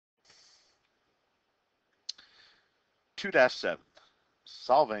2-7,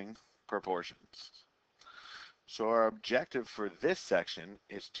 solving proportions. So our objective for this section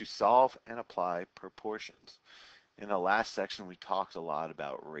is to solve and apply proportions. In the last section, we talked a lot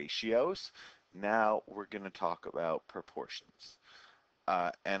about ratios. Now we're going to talk about proportions.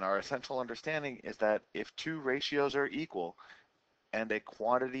 And our essential understanding is that if two ratios are equal and a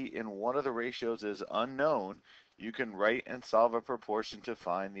quantity in one of the ratios is unknown, you can write and solve a proportion to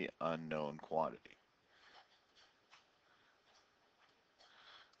find the unknown quantity.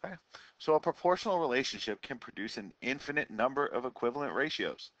 Okay. So a proportional relationship can produce an infinite number of equivalent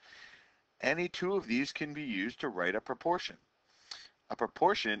ratios. Any two of these can be used to write a proportion. A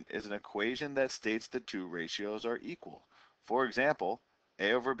proportion is an equation that states the two ratios are equal. For example,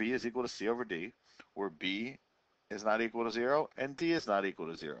 A over B is equal to C over D, where B is not equal to 0 and D is not equal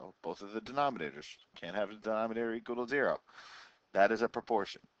to 0. Both of the denominators can't have a denominator equal to 0. That is a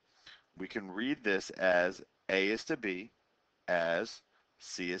proportion. We can read this as A is to B as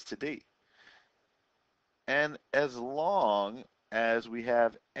C is to D. And as long as we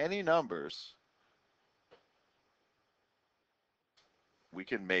have any numbers, we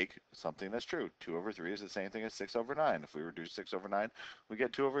can make something that's true. 2 over 3 is the same thing as 6 over 9. If we reduce 6 over 9, we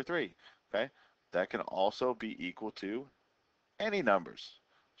get 2 over 3. Okay? That can also be equal to any numbers.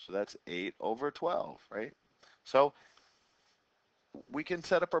 So that's 8 over 12, right? So we can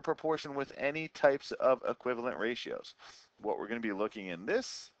set up a proportion with any types of equivalent ratios. What we're going to be looking in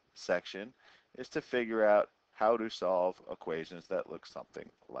this section is to figure out how to solve equations that look something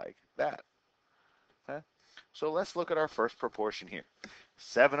like that. Okay? So let's look at our first proportion here.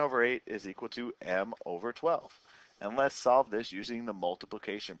 7 over 8 is equal to m over 12. And let's solve this using the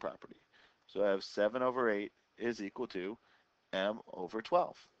multiplication property. So I have 7 over 8 is equal to m over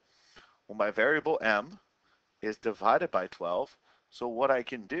 12. Well, my variable m is divided by 12, so what I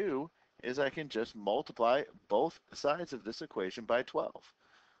can do is I can just multiply both sides of this equation by 12.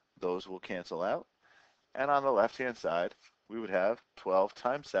 Those will cancel out, and on the left-hand side, we would have 12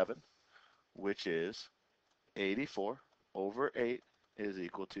 times 7, which is 84 over 8 is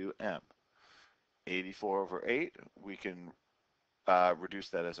equal to m. 84 over 8, we can reduce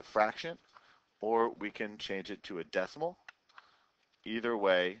that as a fraction, or we can change it to a decimal. Either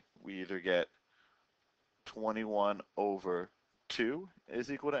way, we either get 21 over 2 is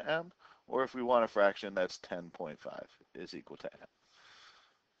equal to m, or if we want a fraction, that's 10.5 is equal to m.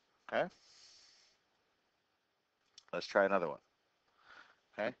 Okay? Let's try another one.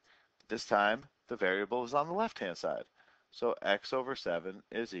 Okay? This time, the variable is on the left-hand side. So x over 7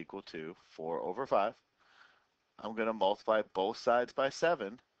 is equal to 4 over 5. I'm going to multiply both sides by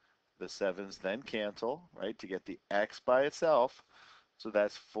 7. The 7's then cancel, right, to get the x by itself. So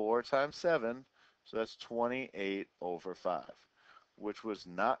that's 4 times 7. So that's 28 over 5, which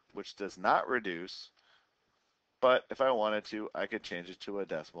does not reduce, but if I wanted to, I could change it to a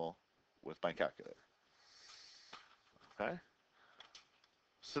decimal with my calculator. Okay?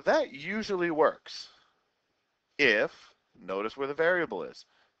 So that usually works if, notice where the variable is.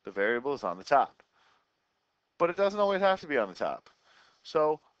 The variable is on the top. But it doesn't always have to be on the top.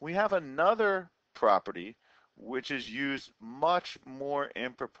 So we have another property which is used much more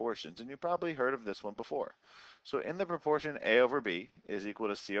in proportions, and you've probably heard of this one before. So in the proportion A over B is equal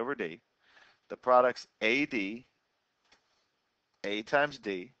to C over D, the products AD, A times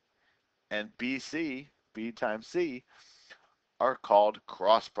D, and BC, B times C, are called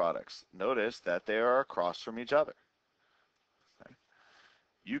cross products. Notice that they are across from each other. Okay.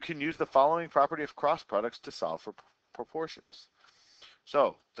 You can use the following property of cross products to solve for proportions.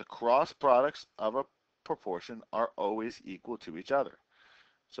 So the cross products of a proportion are always equal to each other.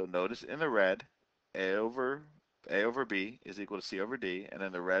 So notice in the red, A over B is equal to C over D, and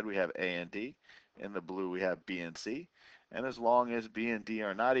in the red we have A and D. In the blue we have B and C. And as long as B and D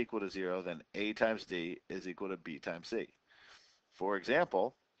are not equal to 0, then A times D is equal to B times C. For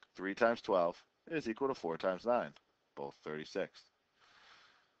example, 3 times 12 is equal to 4 times 9, both 36.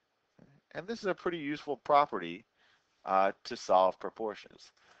 And this is a pretty useful property to solve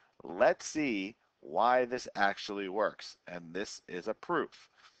proportions. Let's see why this actually works, and this is a proof.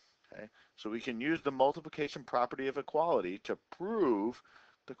 Okay? So we can use the multiplication property of equality to prove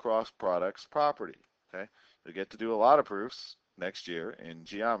the cross products property. Okay? You'll get to do a lot of proofs next year in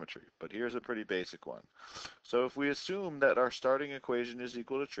geometry, but here's a pretty basic one. So if we assume that our starting equation is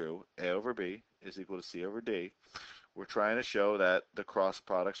equal to true, A over B is equal to C over D, we're trying to show that the cross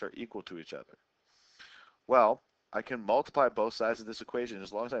products are equal to each other. Well, I can multiply both sides of this equation.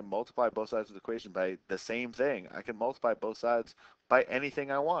 As long as I multiply both sides of the equation by the same thing, I can multiply both sides by anything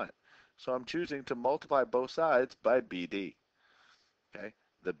I want. So I'm choosing to multiply both sides by BD. Okay,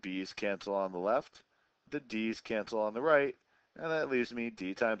 the B's cancel on the left, the d's cancel on the right, and that leaves me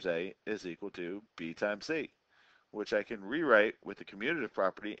d times a is equal to b times c, which I can rewrite with the commutative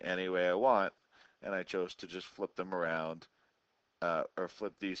property any way I want, and I chose to just flip them around, or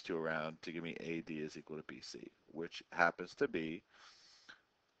flip these two around to give me AD is equal to BC, which happens to be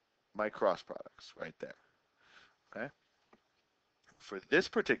my cross products right there. Okay. For this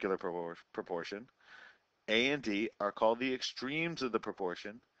particular proportion, A and D are called the extremes of the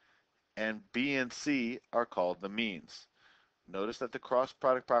proportion, and B and C are called the means. Notice that the cross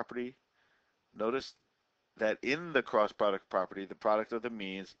product property, notice that in the cross product property, the product of the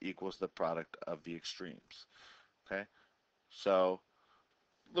means equals the product of the extremes. Okay, so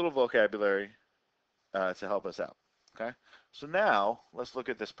little vocabulary to help us out. Okay, so now let's look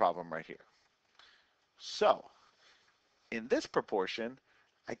at this problem right here. So in this proportion,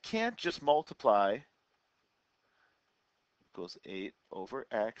 I can't just multiply equals 8 over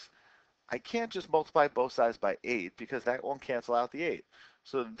x. I can't just multiply both sides by 8 because that won't cancel out the 8.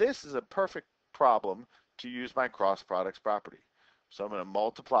 So this is a perfect problem to use my cross products property. So I'm going to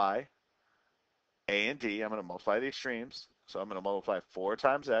multiply A and D. I'm going to multiply the extremes. So I'm going to multiply 4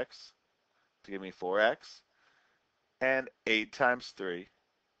 times x to give me 4x, and 8 times 3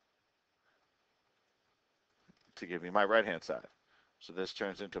 to give me my right-hand side. So this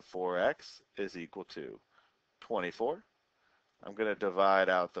turns into 4x is equal to 24. I'm going to divide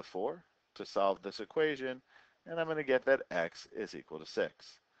out the 4 to solve this equation, and I'm going to get that x is equal to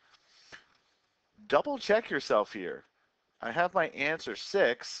 6. Double check yourself here. I have my answer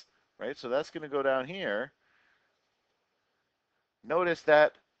 6, right? So that's going to go down here. Notice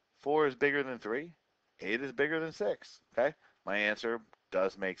that 4 is bigger than 3, 8 is bigger than 6, okay? My answer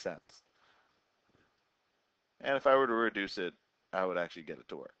does make sense. And if I were to reduce it, I would actually get it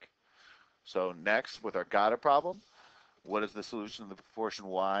to work. So next, with our gotta problem, what is the solution of the proportion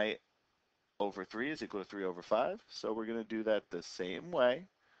y over 3 is equal to 3 over 5? So we're going to do that the same way.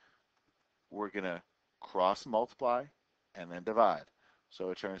 We're going to cross multiply and then divide. So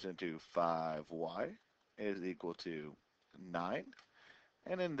it turns into 5y is equal to 9.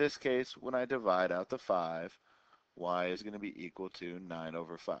 And in this case, when I divide out the 5, y is going to be equal to 9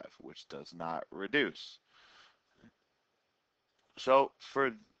 over 5, which does not reduce. So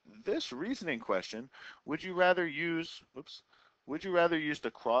for this reasoning question, would you rather use,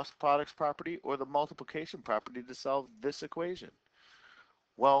 the cross products property or the multiplication property to solve this equation?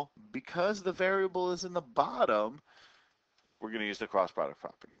 Well, because the variable is in the bottom, we're going to use the cross product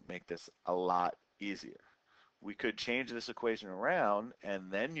property. Make this a lot easier. We could change this equation around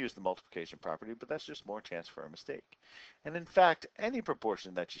and then use the multiplication property, but that's just more chance for a mistake. And in fact, any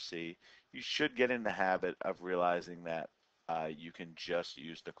proportion that you see, you should get in the habit of realizing that you can just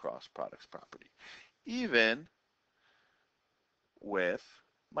use the cross products property. Even with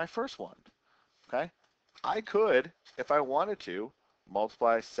my first one, okay? I could, if I wanted to,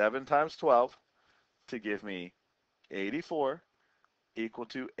 multiply 7 times 12 to give me 84 equal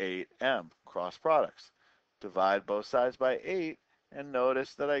to 8m, cross products. Divide both sides by 8, and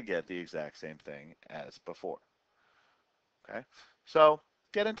notice that I get the exact same thing as before. Okay, so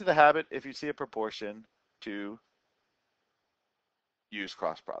get into the habit, if you see a proportion, to use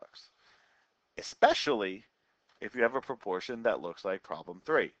cross products, especially if you have a proportion that looks like problem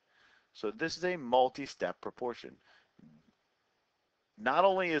 3. So this is a multi-step proportion. Not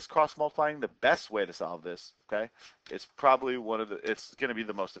only is cross multiplying the best way to solve this, okay, it's probably it's going to be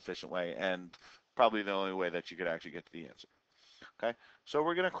the most efficient way and probably the only way that you could actually get to the answer. Okay, so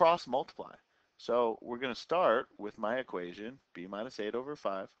we're going to cross multiply. So we're going to start with my equation, b minus 8 over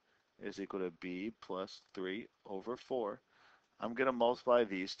 5 is equal to b plus 3 over 4. I'm going to multiply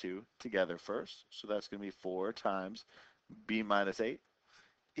these two together first. So that's going to be 4 times b minus 8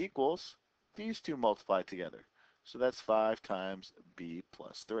 equals these two multiplied together. So that's 5 times b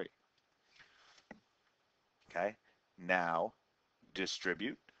plus 3. Okay, now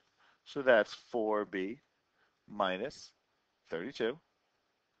distribute. So that's 4b minus 32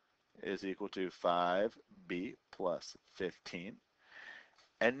 is equal to 5b plus 15.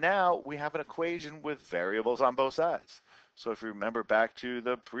 And now we have an equation with variables on both sides. So if you remember back to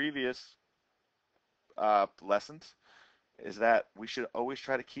the previous lessons, is that we should always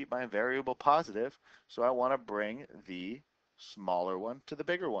try to keep my variable positive. So I want to bring the smaller one to the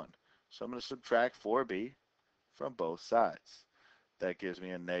bigger one. So I'm going to subtract 4b from both sides. That gives me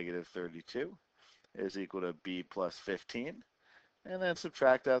a negative 32 is equal to b plus 15. And then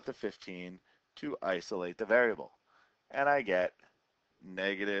subtract out the 15 to isolate the variable. And I get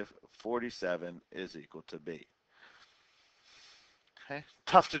negative 47 is equal to b. Okay.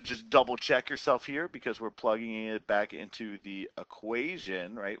 Tough to just double check yourself here because we're plugging it back into the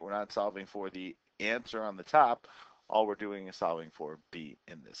equation, right? We're not solving for the answer on the top. All we're doing is solving for B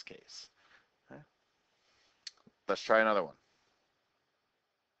in this case. Okay. Let's try another one.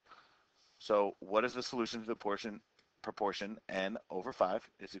 So what is the solution to the proportion n over 5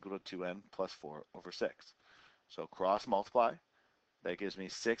 is equal to 2n plus 4 over 6? So cross multiply. That gives me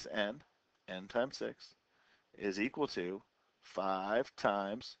 6n, n times 6, is equal to 5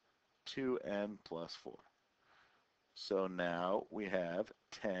 times 2n plus 4. So now we have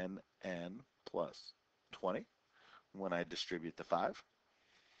 10n plus 20 when I distribute the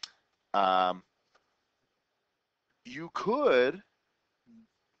 5. You could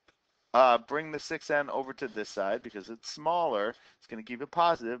bring the 6n over to this side because it's smaller. It's going to keep it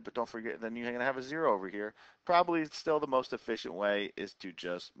positive, but don't forget, then you're going to have a 0 over here. Probably still the most efficient way is to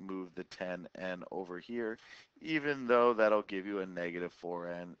just move the 10n over here, even though that'll give you a negative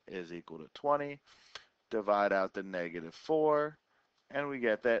 4n is equal to 20. Divide out the negative 4, and we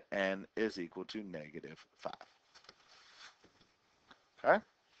get that n is equal to negative 5. Okay?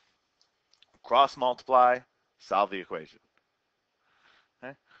 Cross multiply, solve the equation.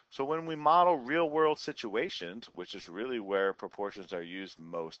 Okay? So when we model real world situations, which is really where proportions are used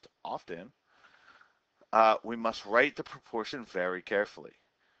most often, we must write the proportion very carefully.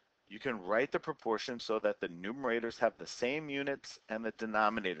 You can write the proportion so that the numerators have the same units and the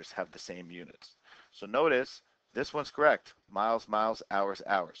denominators have the same units. So notice, this one's correct. Miles, miles, hours,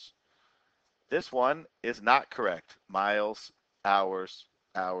 hours. This one is not correct. Miles, hours,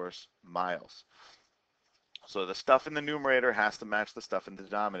 hours, miles. So the stuff in the numerator has to match the stuff in the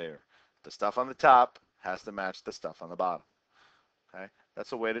denominator. The stuff on the top has to match the stuff on the bottom. Okay?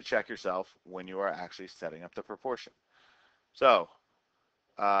 That's a way to check yourself when you are actually setting up the proportion. So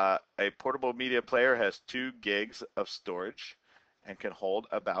a portable media player has 2 gigs of storage and can hold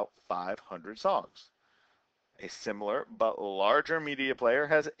about 500 songs. A similar but larger media player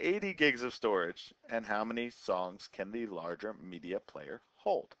has 80 gigs of storage. And how many songs can the larger media player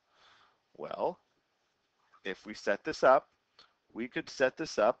hold? Well, if we set this up, we could set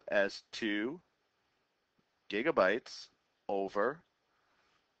this up as 2 gigabytes over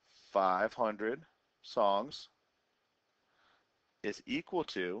 500 songs is equal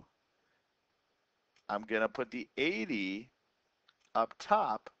to, I'm going to put the 80 up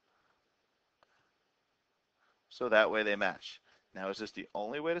top so that way they match. Now, is this the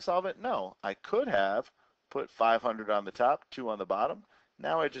only way to solve it? No. I could have put 500 on the top, 2 on the bottom.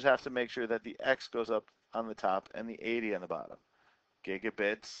 Now I just have to make sure that the X goes up on the top and the 80 on the bottom.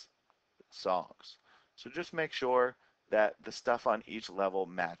 Gigabits, songs. So just make sure that the stuff on each level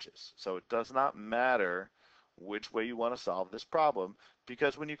matches. So it does not matter which way you want to solve this problem,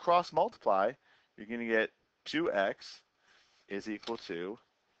 because when you cross multiply, you're going to get 2x is equal to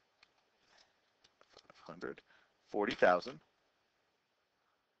 540,000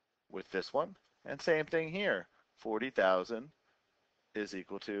 with this one. And same thing here. 40,000 is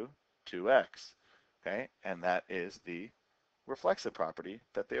equal to 2x. Okay? And that is the reflexive property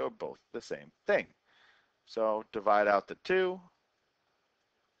that they are both the same thing. So divide out the 2,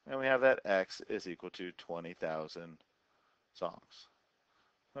 and we have that x is equal to 20,000 songs.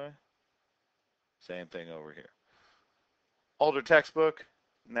 Okay? Same thing over here. Older textbook,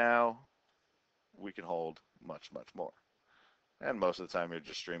 now we can hold much, much more. And most of the time you're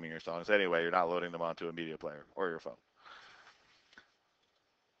just streaming your songs anyway. You're not loading them onto a media player or your phone.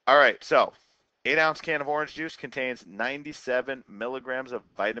 All right, so 8-ounce can of orange juice contains 97 milligrams of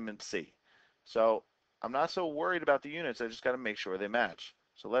vitamin C. So I'm not so worried about the units. I just got to make sure they match.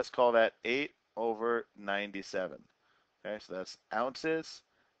 So let's call that 8 over 97. Okay, so that's ounces,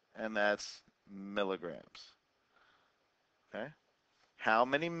 and that's milligrams. Okay, how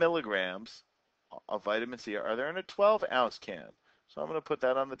many milligrams of vitamin C are there in a 12-ounce can? So I'm going to put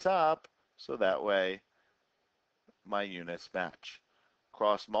that on the top so that way my units match.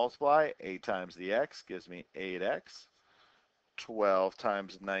 Cross multiply, 8 times the x gives me 8x. 12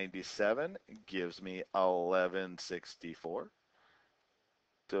 times 97 gives me 1164.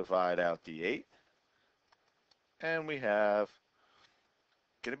 Divide out the 8. And we have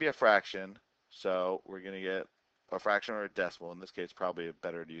going to be a fraction. So we're going to get a fraction or a decimal. In this case, probably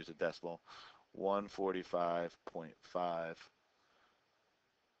better to use a decimal. 145.5.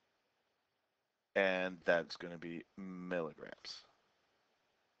 And that's going to be milligrams.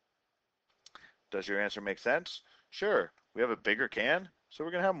 Does your answer make sense? Sure. We have a bigger can, so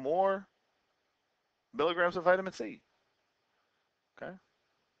we're going to have more milligrams of vitamin C. Okay.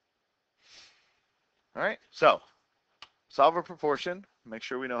 All right. So solve a proportion Make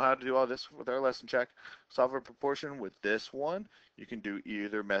sure we know how to do all this with our lesson check. Solve a proportion with this one. You can do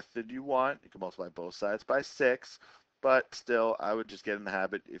either method you want. You can multiply both sides by 6, but still, I would just get in the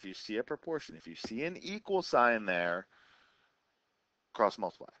habit, if you see a proportion, if you see an equal sign there, cross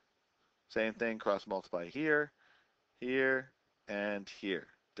multiply. Same thing, cross multiply here, here, and here.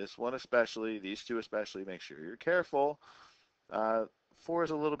 This one especially, these two especially, make sure you're careful. Uh, 4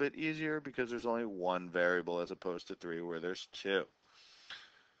 is a little bit easier because there's only one variable as opposed to 3 where there's two.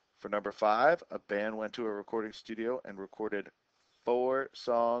 For number 5, a band went to a recording studio and recorded 4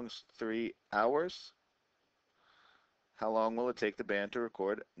 songs, 3 hours. How long will it take the band to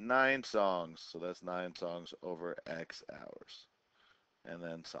record 9 songs? So that's 9 songs over X hours. And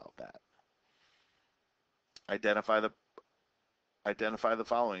then solve that. Identify the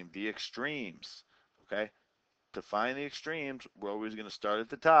following, the extremes. Okay? To find the extremes, we're always going to start at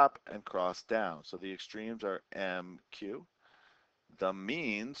the top and cross down. So the extremes are MQ. The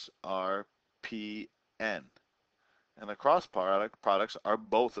means are PN. And the cross products are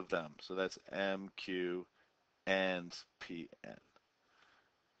both of them. So that's MQ and PN.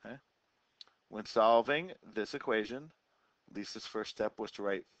 Okay? When solving this equation, Lisa's first step was to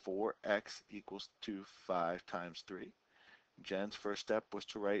write 4x equals to 5 times 3. Jen's first step was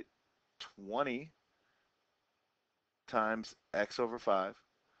to write 20 times x over 5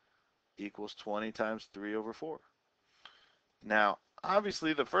 equals 20 times 3 over 4. Now,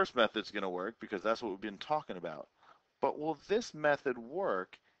 obviously the first method is going to work because that's what we've been talking about. But will this method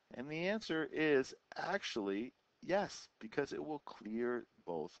work? And the answer is actually yes, because it will clear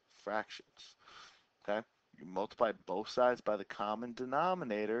both fractions. Okay? You multiply both sides by the common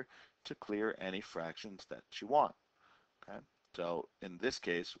denominator to clear any fractions that you want. Okay? So in this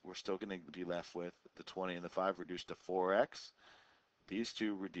case, we're still going to be left with the 20 and the 5 reduced to 4x. These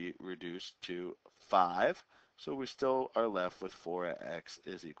two reduce to 5. So we still are left with 4x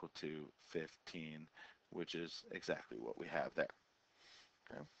is equal to 15, which is exactly what we have there.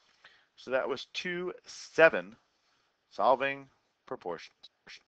 Okay. So that was 2-7, solving proportions.